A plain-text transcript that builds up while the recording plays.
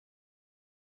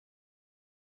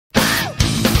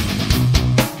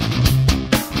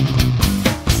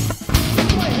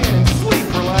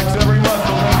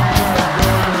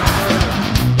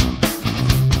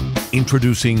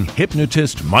Introducing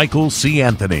hypnotist Michael C.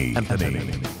 Anthony.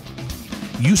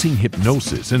 Using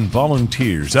hypnosis and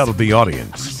volunteers out of the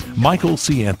audience, Michael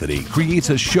C. Anthony creates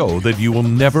a show that you will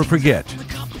never forget.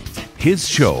 His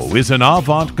show is an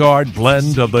avant-garde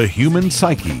blend of the human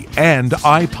psyche and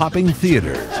eye-popping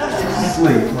theater.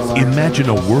 Imagine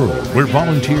a world where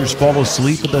volunteers fall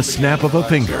asleep at the snap of a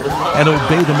finger and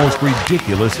obey the most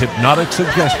ridiculous hypnotic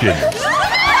suggestions.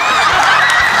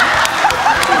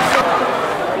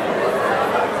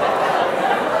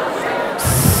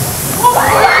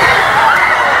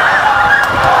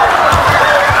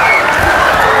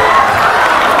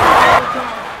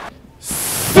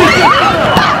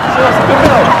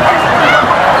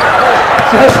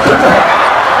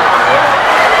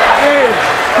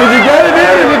 Did you get it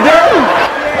in? Is it done?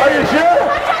 Are you sure?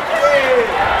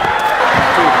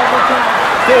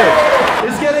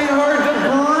 It's getting hard to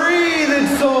breathe.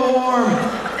 It's so warm.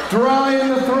 Dry in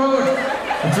the throat,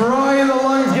 dry in the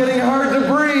lungs, getting hard to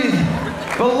breathe.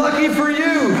 But lucky for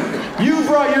you, you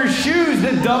brought your shoes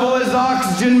that double as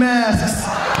oxygen masks.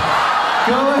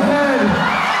 Go ahead.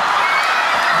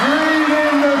 Breathe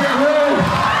in the throat.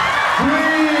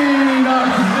 Breathe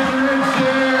oxygen-rich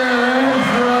air.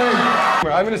 That's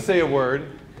right. I'm going to say a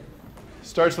word.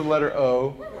 Starts with the letter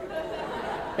O.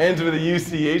 Ends with a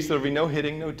UCH. There'll be no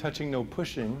hitting, no touching, no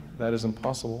pushing. That is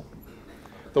impossible.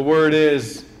 The word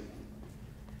is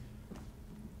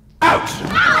out.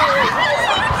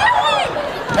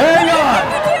 Hang on.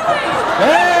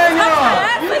 Hang on.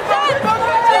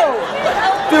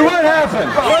 Dude, what happened?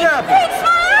 What happened?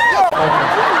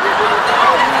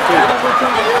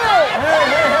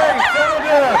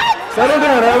 Hey, settle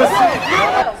down. Have a seat.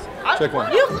 Check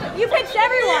one. You pitched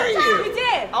everyone. You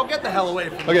did. I'll get the hell away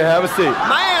from you. Okay, have a seat.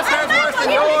 My ass hurts worse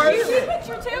than yours. You pitched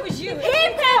her too? It was you. He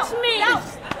pitched me.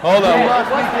 Hold on.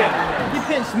 You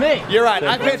pinched me. You're right.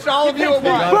 I pinched all of you at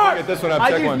once. Get this one up. I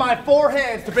Check used one. my 4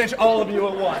 hands to pinch all of you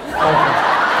at once.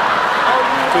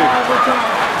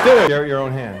 Do it. Your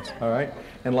own hands, all right?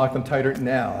 And lock them tighter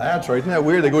now. That's right. Isn't that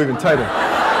weird? They go even tighter.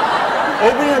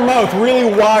 Open your mouth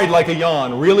really wide like a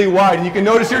yawn, really wide, and you can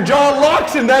notice your jaw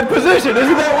locks in that position.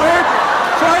 Isn't that weird?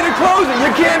 Try to close it.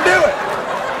 You can't do it.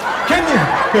 Can you?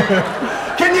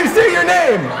 Can you see your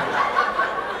name?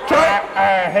 Try.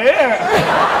 Here.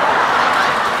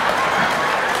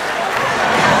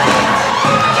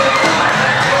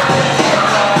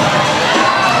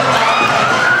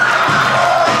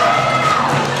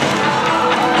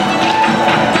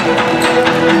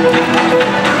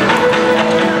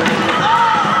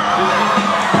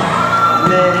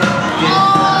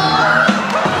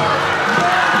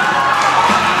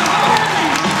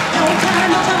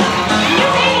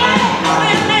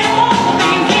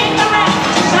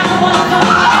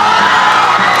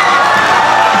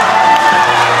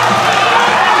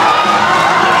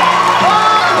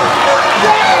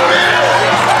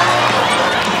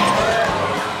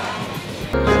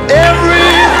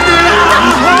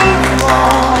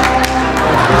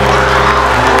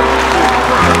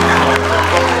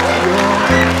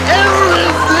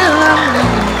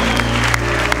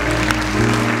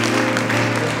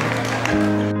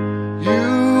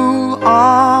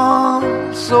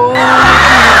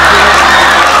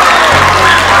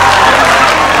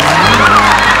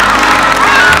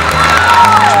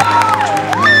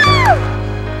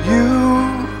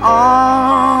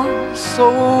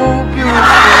 So